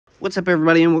What's up,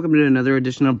 everybody, and welcome to another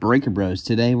edition of Breaker Bros.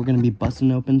 Today, we're going to be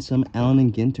busting open some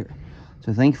Allen Ginter.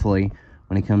 So, thankfully,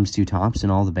 when it comes to tops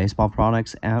and all the baseball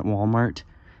products at Walmart,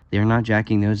 they're not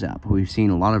jacking those up. We've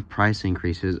seen a lot of price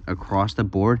increases across the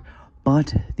board,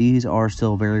 but these are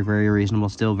still very, very reasonable,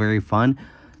 still very fun.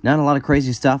 Not a lot of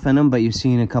crazy stuff in them, but you've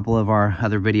seen a couple of our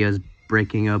other videos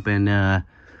breaking open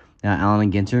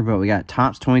Allen Ginter. But we got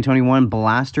Topps 2021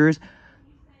 Blasters.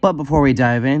 But before we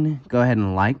dive in, go ahead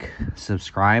and like,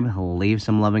 subscribe, leave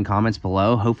some love and comments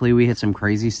below. Hopefully we hit some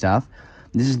crazy stuff.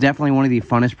 This is definitely one of the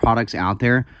funnest products out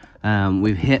there.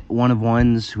 We've hit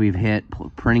one-of-ones. We've hit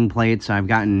printing plates. I've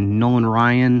gotten Nolan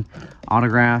Ryan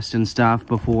autographs and stuff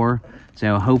before.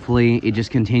 So hopefully it just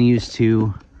continues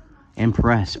to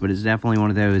impress. But it's definitely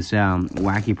one of those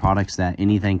wacky products that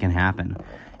anything can happen.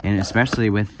 And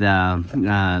especially with,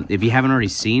 if you haven't already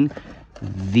seen,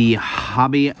 the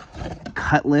hobby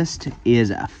cut list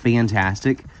is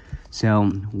fantastic. So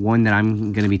one that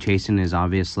I'm going to be chasing is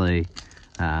obviously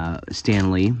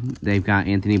Stan Lee. They've got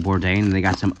Anthony Bourdain, and they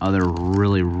got some other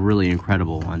really, really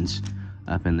incredible ones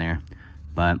up in there.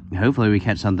 But hopefully we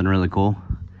catch something really cool.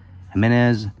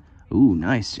 Jimenez. Ooh,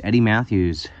 nice. Eddie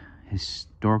Matthews.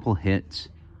 Historical hits.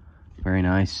 Very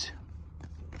nice.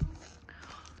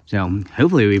 So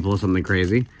hopefully we pull something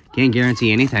crazy. Can't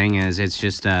guarantee anything, as it's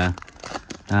just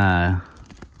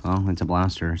well, it's a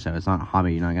blaster, so it's not a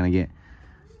hobby. You're not going to get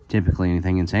typically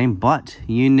anything insane, but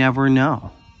you never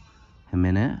know.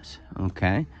 Jimenez,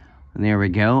 okay. And there we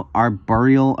go.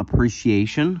 Arboreal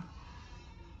Appreciation,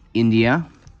 India.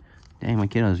 Dang, my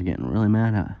kiddos are getting really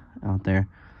mad out there.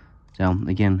 So,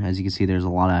 again, as you can see, there's a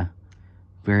lot of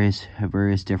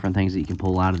various different things that you can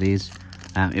pull out of these.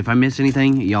 If I miss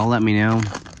anything, y'all let me know.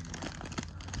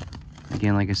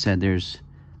 Again, like I said, there's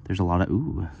a lot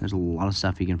of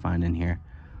stuff you can find in here.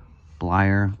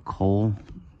 Blyer, Cole,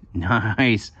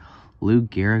 nice. Lou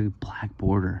Gehrig, black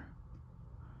border.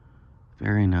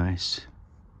 Very nice.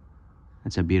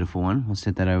 That's a beautiful one. Let's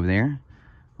hit that over there.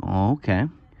 Okay.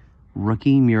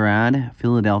 Rookie Murad,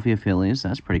 Philadelphia Phillies.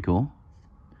 That's pretty cool.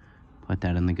 Put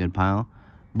that in the good pile.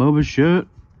 Boba Shit.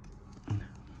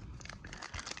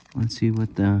 Let's see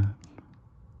what the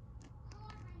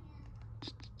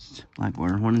black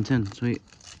border, 1 in 10. Sweet.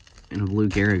 And Lou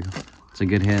Gehrig. It's a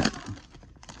good hit.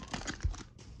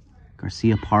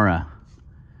 Garcia Parra.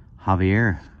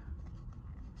 Javier.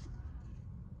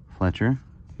 Fletcher.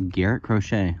 Garrett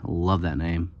Crochet. Love that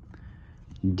name.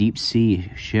 Deep Sea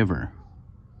Shiver.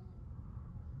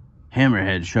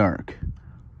 Hammerhead Shark.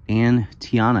 And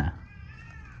Tiana.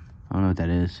 I don't know what that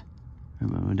is.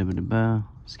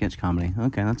 Sketch comedy.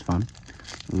 Okay, that's fun.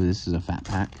 Ooh, this is a fat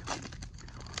pack.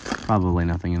 Probably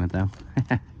nothing in it, though.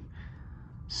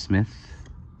 Smith.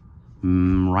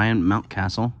 Ryan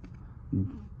Mountcastle.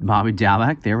 Bobby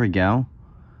Dalbec. There we go.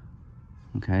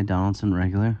 Okay, Donaldson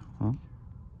regular. Well,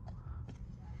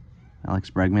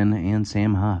 Alex Bregman and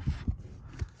Sam Huff.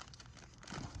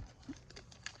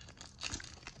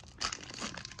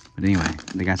 But anyway,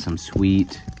 they got some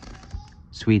sweet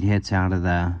hits out of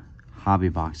the hobby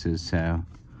boxes. So,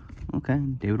 okay,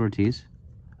 David Ortiz.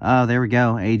 Oh, there we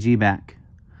go. AG back.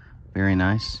 Very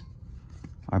nice.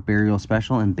 Our burial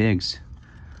special and Biggs.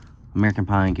 American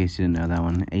Pie, in case you didn't know that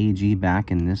one. AG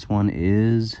back, and this one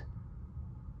is...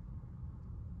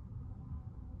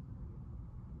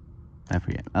 I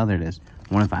forget. Oh, there it is.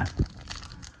 1 in 5.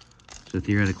 So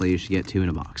theoretically, you should get 2 in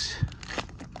a box.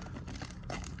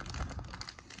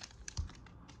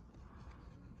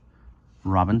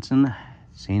 Robinson,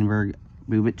 Sandberg,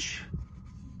 Bubich,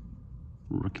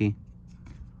 rookie,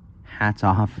 hats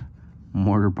off,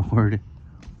 mortarboard,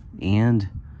 and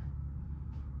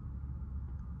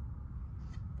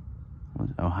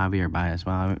Javier Baez.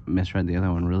 Wow, I misread the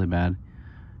other one really bad.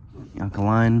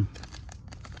 Alkaline.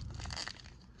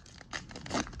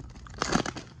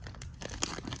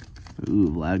 Ooh,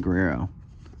 Vlad Guerrero.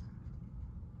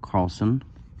 Carlson.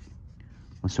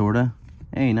 Lasorda.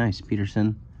 Hey, nice.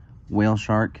 Peterson. Whale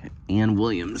Shark. And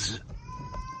Williams.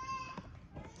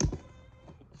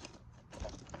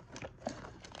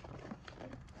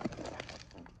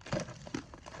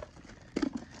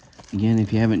 Again,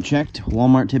 if you haven't checked,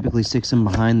 Walmart typically sticks them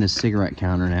behind the cigarette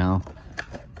counter now.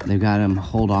 They've got them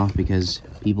hold off because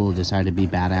people decide to be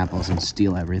bad apples and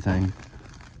steal everything.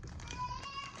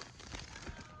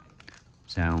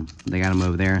 So, they got them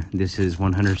over there. This is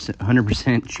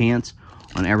 100% chance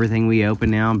on everything we open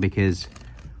now because,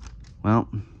 well,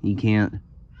 you can't.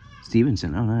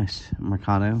 Stevenson, oh nice.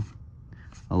 Mercado.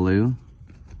 Alou.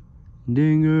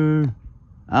 Dinger.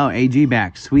 Oh, AG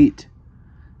back, sweet.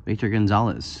 Victor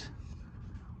Gonzalez.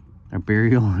 Our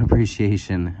burial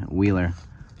appreciation, Wheeler.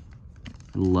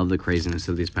 I love the craziness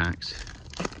of these packs.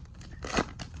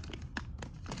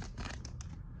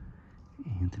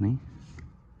 Anthony.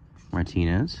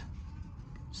 Martinez.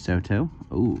 Soto.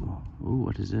 Ooh,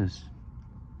 what is this?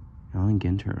 Allen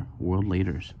Ginter, world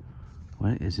leaders.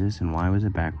 What is this and why was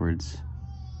it backwards?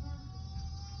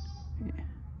 Yeah.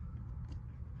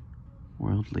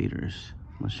 World leaders.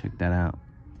 Let's check that out.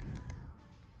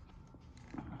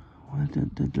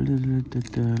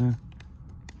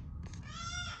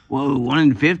 Whoa, 1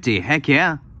 in 50. Heck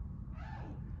yeah.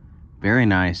 Very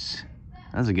nice.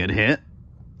 That was a good hit.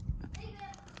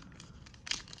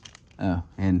 Oh,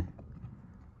 and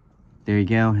there you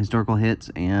go. Historical hits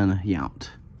and Yount.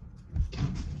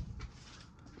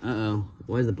 Uh-oh.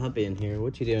 Why is the puppy in here?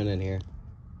 What you doing in here?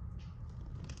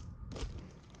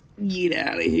 Get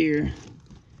out of here.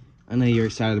 I know you're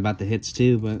excited about the hits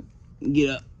too, but get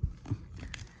up.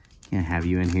 Can't have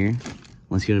you in here.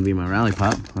 Unless you're going to be my rally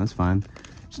pup. That's fine.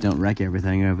 Just don't wreck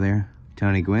everything over there.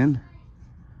 Tony Gwynn.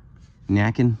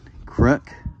 Knackin.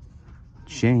 Crook.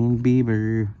 Shane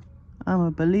Bieber. I'm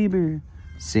a believer.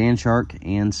 Sandshark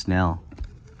and Snell.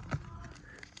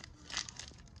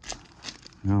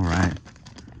 All right.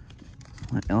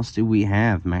 What else do we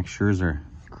have? Max Scherzer.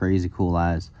 Crazy cool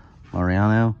eyes.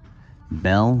 Laureano.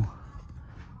 Bell.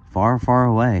 Far, far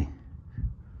away.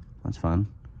 That's fun.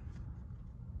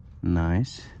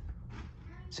 Nice.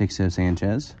 Sixto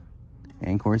Sanchez.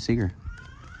 And Corey Seager.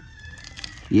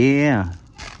 Yeah.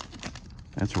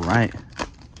 That's right.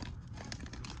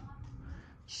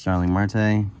 Starling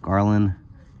Marte. Garland.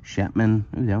 Chapman.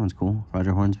 Ooh, that one's cool.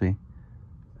 Roger Hornsby.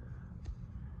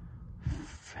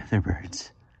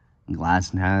 Featherbirds.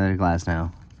 Glass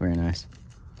now. Very nice.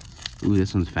 Ooh,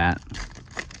 this one's fat.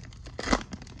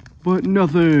 But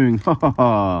nothing. Ha ha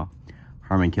ha.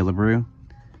 Harmon Killebrew.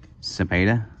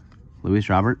 Cepeda. Luis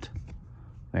Robert.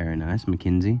 Very nice.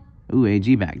 McKenzie. Ooh,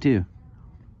 AG back too.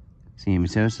 Sammy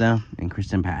Sosa and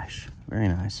Kristen Pash. Very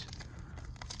nice.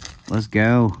 Let's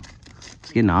go.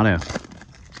 Let's get an auto.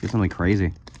 Let's get something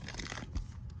crazy.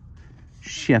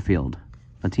 Sheffield.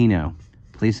 Latino.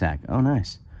 Plesac. Oh,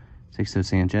 nice. Sixto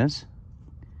Sanchez.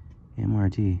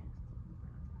 MRD.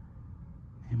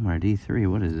 MRD3.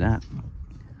 What is that?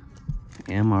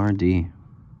 MRD.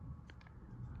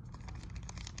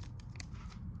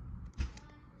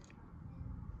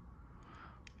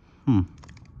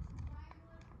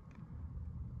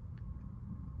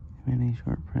 Mini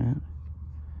short print.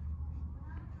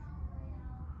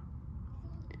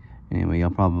 Anyway,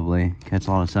 you'll probably catch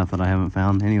a lot of stuff that I haven't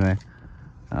found. Anyway.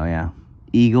 Oh, yeah.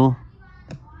 Eagle.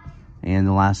 And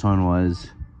the last one was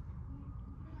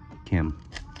Kim.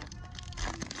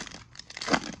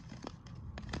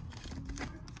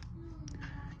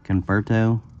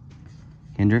 Conforto.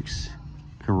 Hendricks.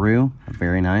 Carew.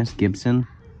 Very nice. Gibson.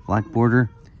 Black border.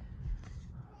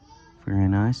 Very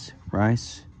nice.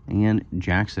 Rice. And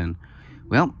Jackson.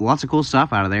 Well, lots of cool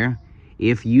stuff out of there.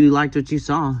 If you liked what you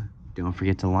saw, don't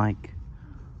forget to like,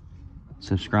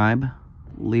 subscribe,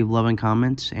 leave love and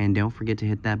comments, and don't forget to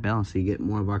hit that bell so you get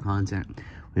more of our content.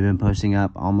 We've been posting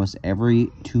up almost every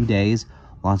 2 days.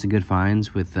 Lots of good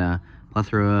finds with a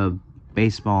plethora of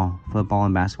baseball, football,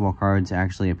 and basketball cards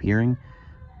actually appearing.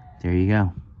 There you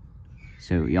go.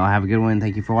 So y'all have a good one.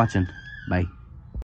 Thank you for watching. Bye.